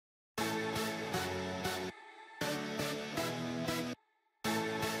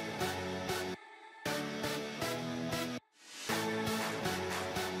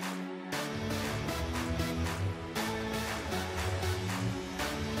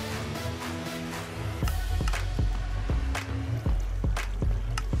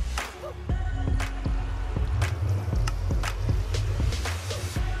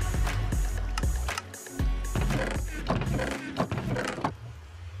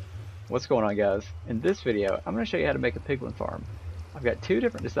What's going on, guys? In this video I'm going to show you how to make a piglin farm. I've got two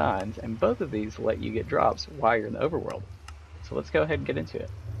different designs and both of these let you get drops while you're in the overworld. So let's go ahead and get into it.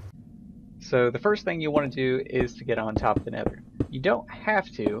 So the first thing you want to do is to get on top of the nether. You don't have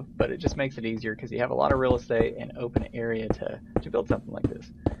to, but it just makes it easier because you have a lot of real estate and open area to build something like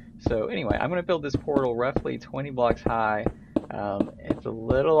this. So anyway, I'm going to build this portal roughly 20 blocks high. It's a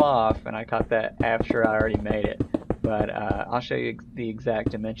little off and I caught that after I already made it. But I'll show you the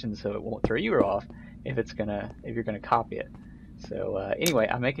exact dimensions so it won't throw you off if you're gonna copy it. So anyway,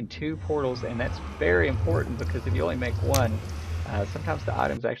 I'm making two portals, and that's very important because if you only make one, sometimes the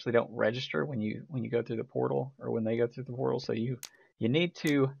items actually don't register when you go through the portal or when they go through the portal. So you need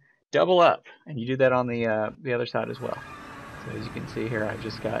to double up, and you do that on the other side as well. So as you can see here, I've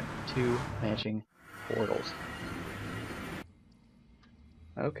just got two matching portals.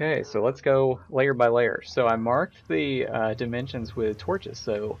 Okay, so let's go layer by layer. So I marked the dimensions with torches.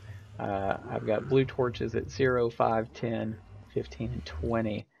 So I've got blue torches at 0, 5, 10, 15, and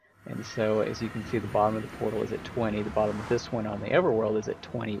 20. And so as you can see, the bottom of the portal is at 20. The bottom of this one on the overworld is at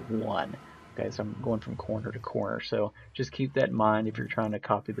 21. Okay, so I'm going from corner to corner. So just keep that in mind if you're trying to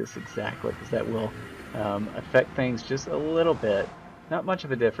copy this exactly, because that will affect things just a little bit. Not much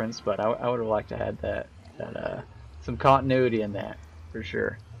of a difference, but I would have liked to add that some continuity in that. For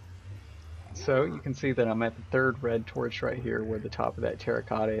sure. So you can see that I'm at the third red torch right here where the top of that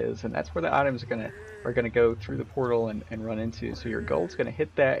terracotta is, and that's where the items are gonna go through the portal and run into. So your gold's gonna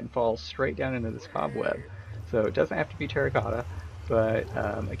hit that and fall straight down into this cobweb. So it doesn't have to be terracotta, but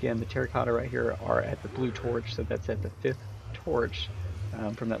again, the terracotta right here are at the blue torch, so that's at the fifth torch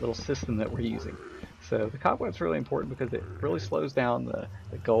from that little system that we're using. So the cobweb's really important because it really slows down the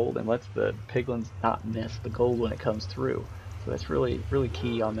gold and lets the piglins not miss the gold when it comes through. So that's really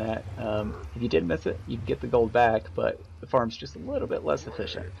key on that. If you did miss it, you'd get the gold back, but the farm's just a little bit less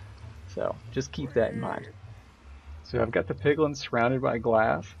efficient. So just keep that in mind. So I've got the piglins surrounded by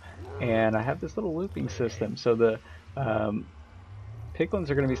glass, and I have this little looping system. So the piglins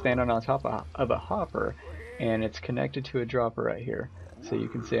are going to be standing on top of a hopper, and it's connected to a dropper right here. So you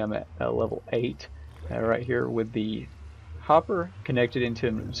can see I'm at level 8 right here with the hopper connected into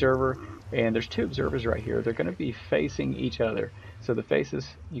an observer, and there's two observers right here. They're going to be facing each other. So the faces,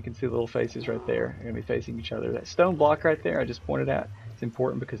 you can see the little faces right there, are going to be facing each other. That stone block right there I just pointed out, it's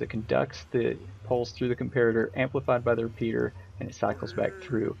important because it conducts the pulse through the comparator, amplified by the repeater, and it cycles back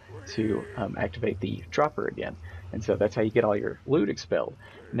through to activate the dropper again. And so that's how you get all your loot expelled.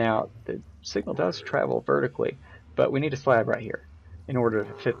 Now, the signal does travel vertically, but we need a slab right here in order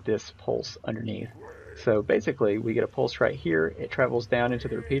to fit this pulse underneath. So basically, we get a pulse right here, it travels down into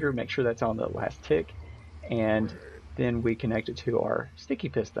the repeater, make sure that's on the last tick, and then we connect it to our sticky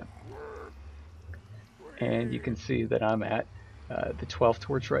piston. And you can see that I'm at the 12th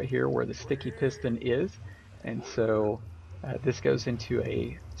torch right here where the sticky piston is, and so this goes into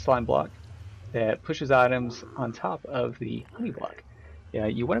a slime block that pushes items on top of the honey block.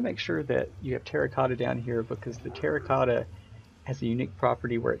 You want to make sure that you have terracotta down here because the terracotta has a unique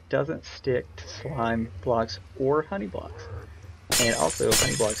property where it doesn't stick to slime blocks or honey blocks. And also,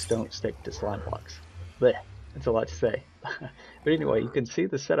 honey blocks don't stick to slime blocks. Blech, that's a lot to say. But anyway, you can see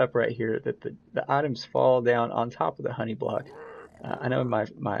the setup right here that the items fall down on top of the honey block. I know in my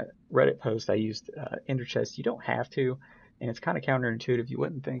Reddit post I used ender chest. You don't have to, and it's kind of counterintuitive. You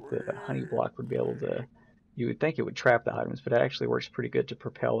wouldn't think that a honey block would be able to, you would think it would trap the items, but it actually works pretty good to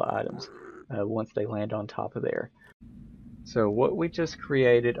propel the items once they land on top of there. So what we just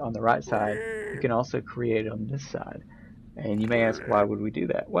created on the right side, you can also create on this side. And you may ask, why would we do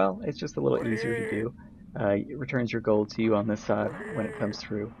that? Well, it's just a little easier to do. It returns your gold to you on this side when it comes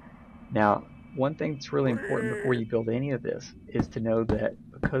through. Now, one thing that's really important before you build any of this is to know that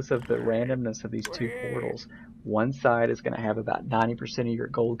because of the randomness of these two portals, one side is going to have about 90% of your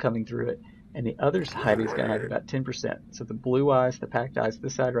gold coming through it, and the other side is going to have about 10%. So the blue eyes, the packed eyes,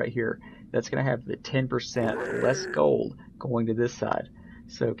 this side right here, that's going to have the 10% less gold going to this side.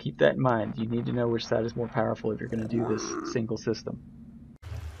 So keep that in mind. You need to know which side is more powerful if you're going to do this single system.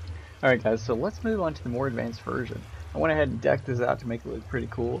 Alright guys, so let's move on to the more advanced version. I went ahead and decked this out to make it look pretty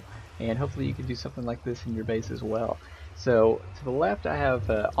cool, and hopefully you can do something like this in your base as well. So to the left I have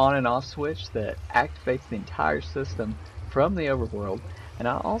an on and off switch that activates the entire system from the overworld, and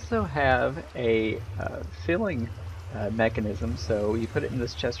I also have a filling mechanism. So you put it in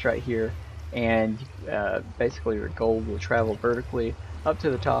this chest right here, and basically your gold will travel vertically up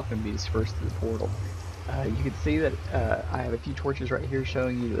to the top and be dispersed through the portal. You can see that I have a few torches right here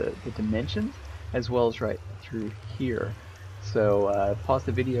showing you the dimensions, as well as right through here. So pause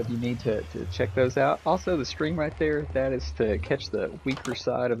the video if you need to check those out. Also, the string right there, that is to catch the weaker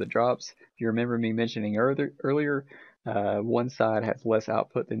side of the drops. If you remember me mentioning earlier, one side has less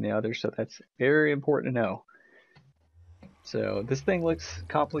output than the other, so that's very important to know. So this thing looks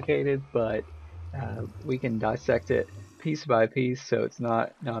complicated, but we can dissect it piece by piece so it's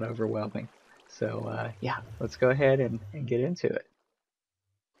not overwhelming. So yeah, let's go ahead and get into it.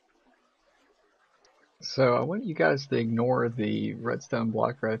 So I want you guys to ignore the redstone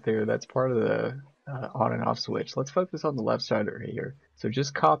block right there. That's part of the on and off switch. Let's focus on the left side right here. So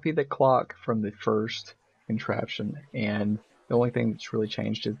just copy the clock from the first contraption, and the only thing that's really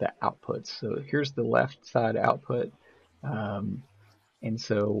changed is the output. So here's the left side output. Um, and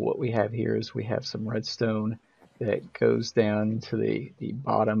so what we have here is we have some redstone that goes down to the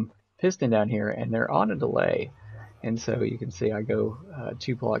bottom piston down here, and they're on a delay. And so you can see I go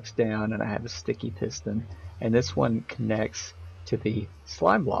 2 blocks down and I have a sticky piston, and this one connects to the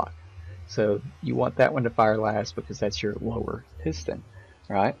slime block. So you want that one to fire last because that's your lower piston,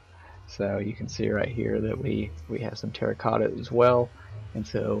 right? So you can see right here that we have some terracotta as well, and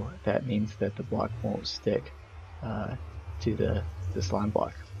so that means that the block won't stick to the slime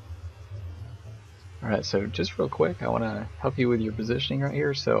block. Alright, so just real quick, I want to help you with your positioning right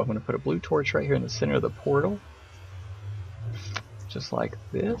here. So I'm going to put a blue torch right here in the center of the portal, just like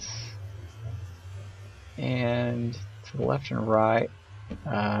this. And to the left and right,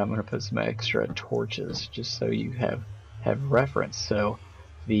 I'm going to put some extra torches just so you have reference. So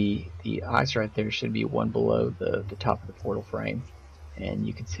the ice right there should be one below the top of the portal frame, and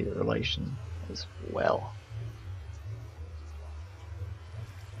you can see the relation as well.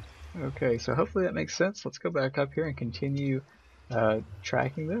 Okay, so hopefully that makes sense. Let's go back up here and continue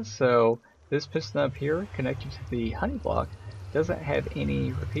tracking this. So this piston up here connected to the honey block doesn't have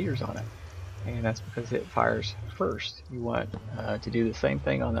any repeaters on it, and that's because it fires first. You want to do the same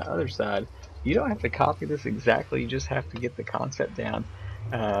thing on the other side. You don't have to copy this exactly, you just have to get the concept down,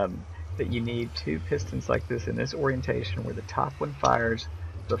 that you need 2 pistons like this in this orientation where the top one fires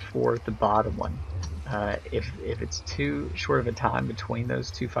before the bottom one. If it's too short of a time between those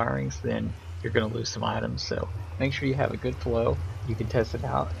 2 firings, then you're going to lose some items. So make sure you have a good flow. You can test it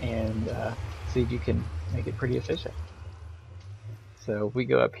out and see if you can make it pretty efficient. So if we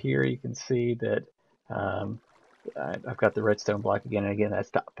go up here, you can see that I've got the redstone block again and again.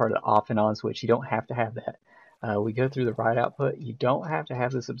 That's part of the off and on switch. You don't have to have that. We go through the right output. You don't have to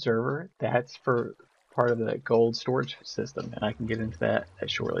have this observer. That's for part of the gold storage system, and I can get into that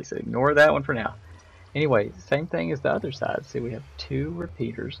shortly. So ignore that one for now. Anyway, same thing as the other side. See, we have 2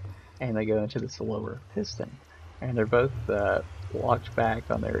 repeaters, and they go into this lower piston, and they're both locked back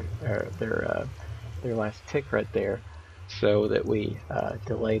on their last tick right there, so that we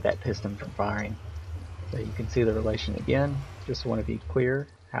delay that piston from firing. So you can see the relation again. Just want to be clear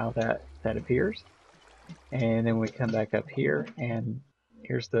how that appears. And then we come back up here, and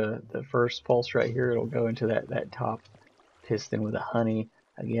here's the first pulse right here. It'll go into that top piston with a honey.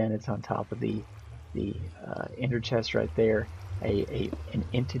 Again, it's on top of the ender chest right there, an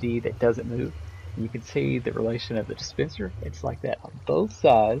entity that doesn't move. And you can see the relation of the dispenser. It's like that on both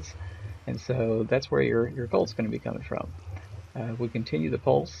sides, and so that's where your gold's going to be coming from. We continue the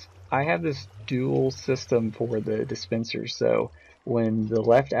pulse. I have this dual system for the dispenser, so when the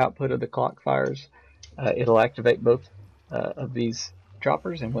left output of the clock fires, it'll activate both of these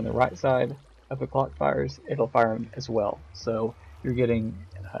droppers, and when the right side of the clock fires, it'll fire them as well. So you're getting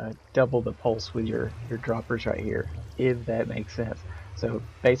double the pulse with your droppers right here, if that makes sense. So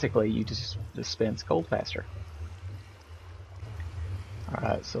basically you just dispense gold faster.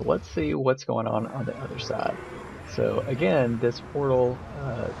 Alright, so let's see what's going on the other side. So again, this portal,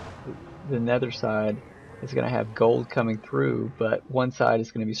 the nether side, is going to have gold coming through, but one side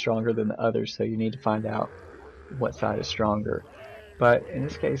is going to be stronger than the other, so you need to find out what side is stronger. But in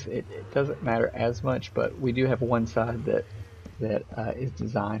this case, it doesn't matter as much, but we do have one side that is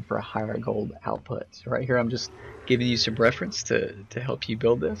designed for a higher gold output. So right here I'm just giving you some reference to help you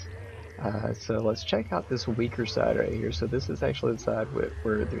build this. So let's check out this weaker side right here. So this is actually the side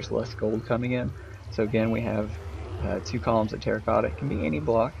where there's less gold coming in. So again, we have 2 columns of terracotta. It can be any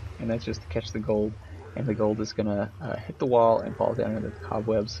block, and that's just to catch the gold, and the gold is going to hit the wall and fall down into the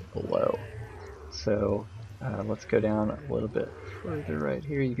cobwebs below. So let's go down a little bit further right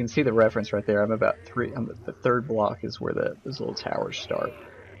here. You can see the reference right there. I'm the 3rd block is where those little towers start.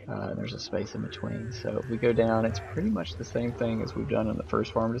 And there's a space in between. So if we go down, it's pretty much the same thing as we've done in the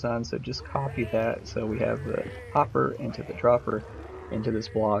first farm design. So just copy that. So we have the hopper into the dropper into this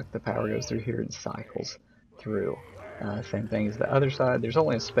block. The power goes through here and cycles through. Same thing as the other side. There's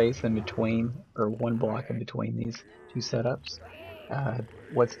only a space in between, or one block in between these two setups.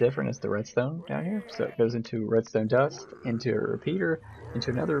 What's different is the redstone down here. So it goes into redstone dust, into a repeater,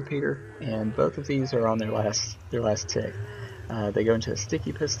 into another repeater, and both of these are on their last tick. They go into a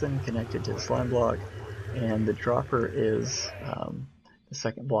sticky piston connected to the slime block, and the dropper is the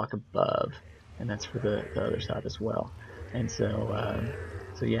second block above, and that's for the other side as well. And so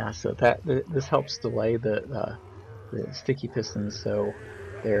yeah, so this helps delay the sticky pistons, so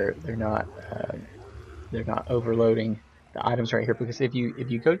they're not overloading the items right here, because if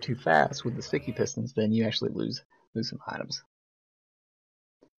you go too fast with the sticky pistons, then you actually lose some items.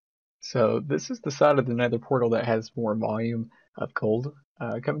 So this is the side of the nether portal that has more volume of gold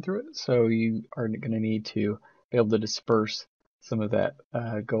coming through it. So you are going to need to be able to disperse some of that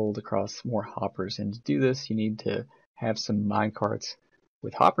gold across more hoppers. And to do this, you need to have some mine carts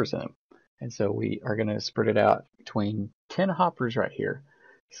with hoppers in them. And so we are going to spread it out between 10 hoppers right here.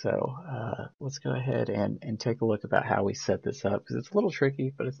 So let's go ahead and take a look about how we set this up, because it's a little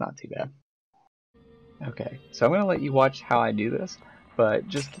tricky, but it's not too bad. Okay, so I'm going to let you watch how I do this, but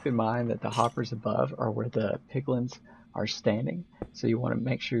just keep in mind that the hoppers above are where the piglins are standing. So you want to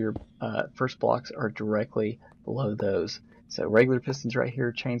make sure your first blocks are directly below those. So regular pistons right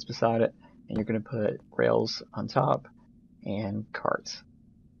here, chains beside it, and you're going to put rails on top and carts.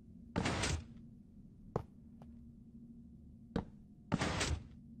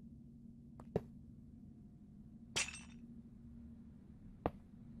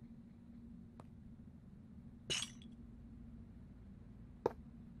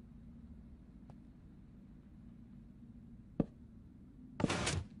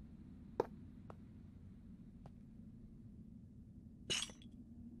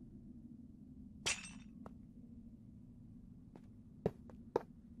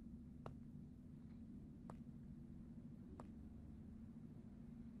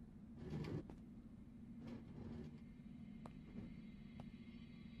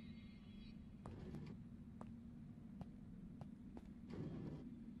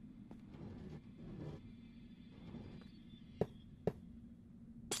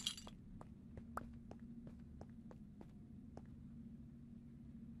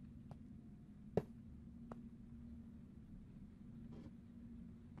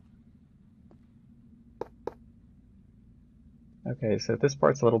 Okay, so this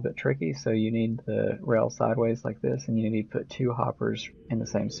part's a little bit tricky, so you need the rail sideways like this, and you need to put two hoppers in the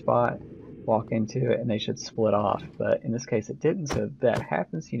same spot, walk into it, and they should split off. But in this case it didn't, so if that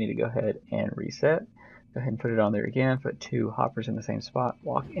happens, you need to go ahead and reset. Go ahead and put it on there again, put two hoppers in the same spot,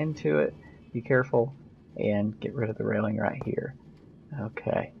 walk into it, be careful, and get rid of the railing right here.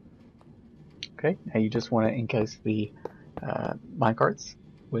 Okay. Okay, now you just want to encase the minecarts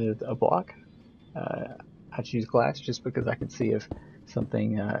with a block. I choose glass just because I can see if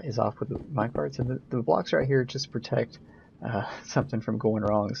something is off with the minecarts, and the blocks right here just protect something from going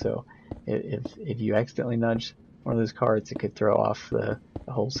wrong. So if you accidentally nudge one of those carts, it could throw off the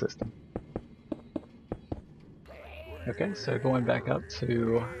whole system. Okay, so going back up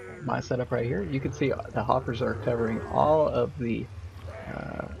to my setup right here, you can see the hoppers are covering all of the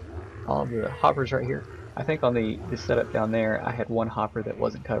hoppers right here. I think on the setup down there, I had one hopper that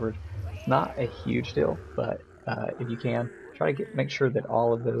wasn't covered. It's not a huge deal, but if you can, try to make sure that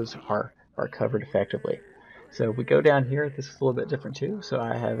all of those are covered effectively. So we go down here, this is a little bit different too. So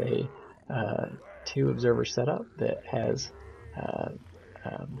I have a 2 observer setup that has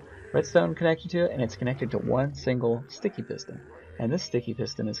redstone connected to it, and it's connected to one single sticky piston. And this sticky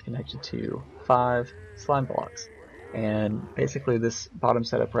piston is connected to 5 slime blocks. And basically this bottom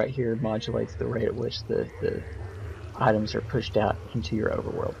setup right here modulates the rate at which the items are pushed out into your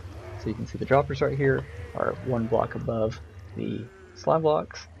overworld. So you can see the droppers right here are one block above the slime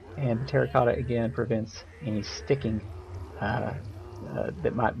blocks, and the terracotta again prevents any sticking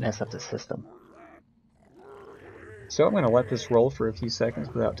that might mess up the system. So I'm going to let this roll for a few seconds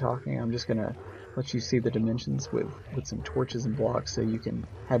without talking. I'm just going to let you see the dimensions with some torches and blocks so you can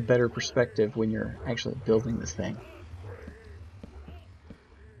have better perspective when you're actually building this thing.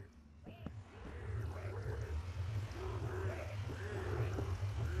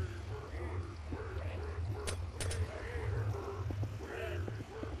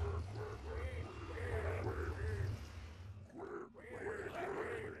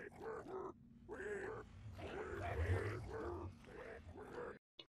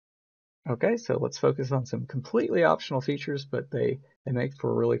 Okay, so let's focus on some completely optional features, but they make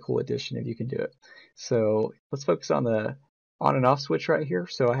for a really cool addition if you can do it. So let's focus on the on and off switch right here.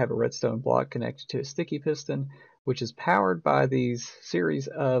 So I have a redstone block connected to a sticky piston, which is powered by these series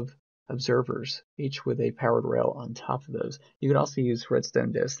of observers, each with a powered rail on top of those. You can also use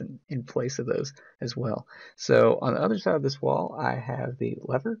redstone discs in place of those as well. So on the other side of this wall, I have the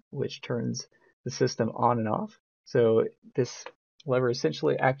lever, which turns the system on and off. So this lever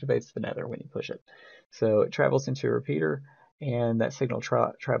essentially activates the nether when you push it. So it travels into a repeater, and that signal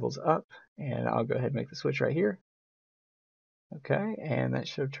travels up, and I'll go ahead and make the switch right here. Okay, and that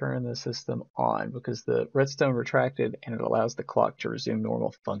should turn the system on because the redstone retracted and it allows the clock to resume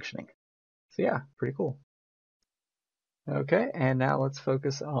normal functioning. So yeah, pretty cool. Okay, and now let's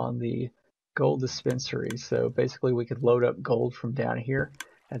focus on the gold dispensary. So basically we could load up gold from down here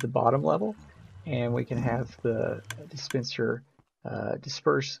at the bottom level, and we can have the dispenser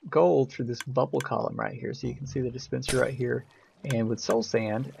disperse gold through this bubble column right here. So you can see the dispenser right here, and with soul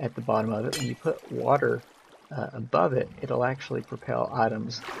sand at the bottom of it, when you put water above it, it'll actually propel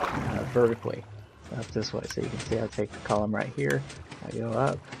items vertically up this way. So you can see I take the column right here, I go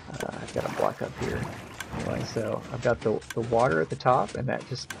up, I've got a block up here. Anyway, so I've got the water at the top, and that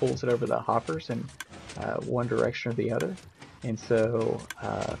just pulls it over the hoppers in one direction or the other. And so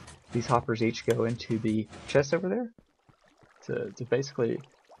these hoppers each go into the chest over there to basically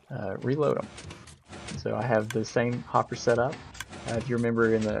reload them. And so I have the same hopper set up. If you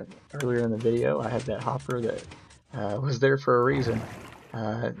remember earlier in the video, I had that hopper that was there for a reason.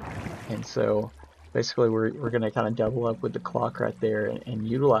 And so basically we're going to kind of double up with the clock right there and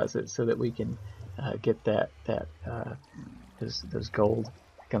utilize it so that we can get those gold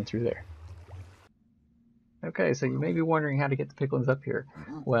come through there. Okay, so you may be wondering how to get the piglins up here.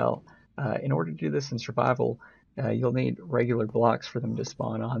 Well, in order to do this in survival, you'll need regular blocks for them to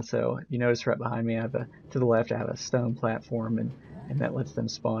spawn on. So you notice right behind me, to the left, I have a stone platform, and that lets them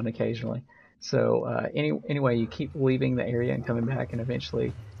spawn occasionally. So anyway, you keep leaving the area and coming back, and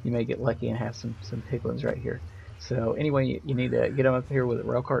eventually you may get lucky and have some piglins right here. So anyway, you need to get them up here with a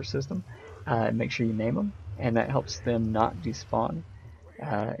railcart system, and make sure you name them, and that helps them not despawn.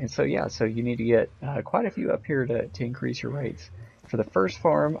 And so yeah, so you need to get quite a few up here to increase your rates. For the first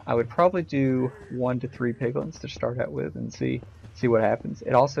farm, I would probably do 1 to 3 piglins to start out with and see what happens.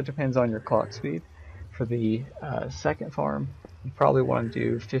 It also depends on your clock speed. For the second farm, you probably want to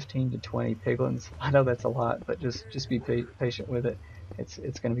do 15 to 20 piglins. I know that's a lot, but just be patient with it.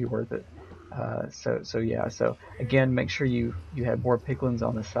 It's going to be worth it. So yeah, so again, make sure you have more piglins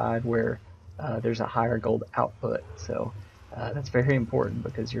on the side where there's a higher gold output. So that's very important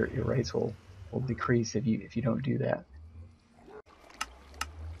because your rates will decrease if you don't do that.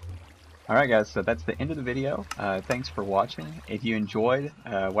 Alright guys, so that's the end of the video. Thanks for watching. If you enjoyed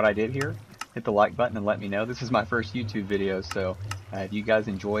what I did here, hit the like button and let me know. This is my first YouTube video, so if you guys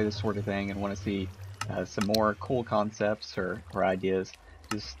enjoy this sort of thing and want to see some more cool concepts or ideas,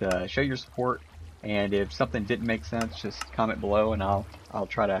 just show your support. And if something didn't make sense, just comment below and I'll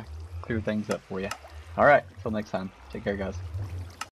try to clear things up for you. Alright, until next time. Take care guys.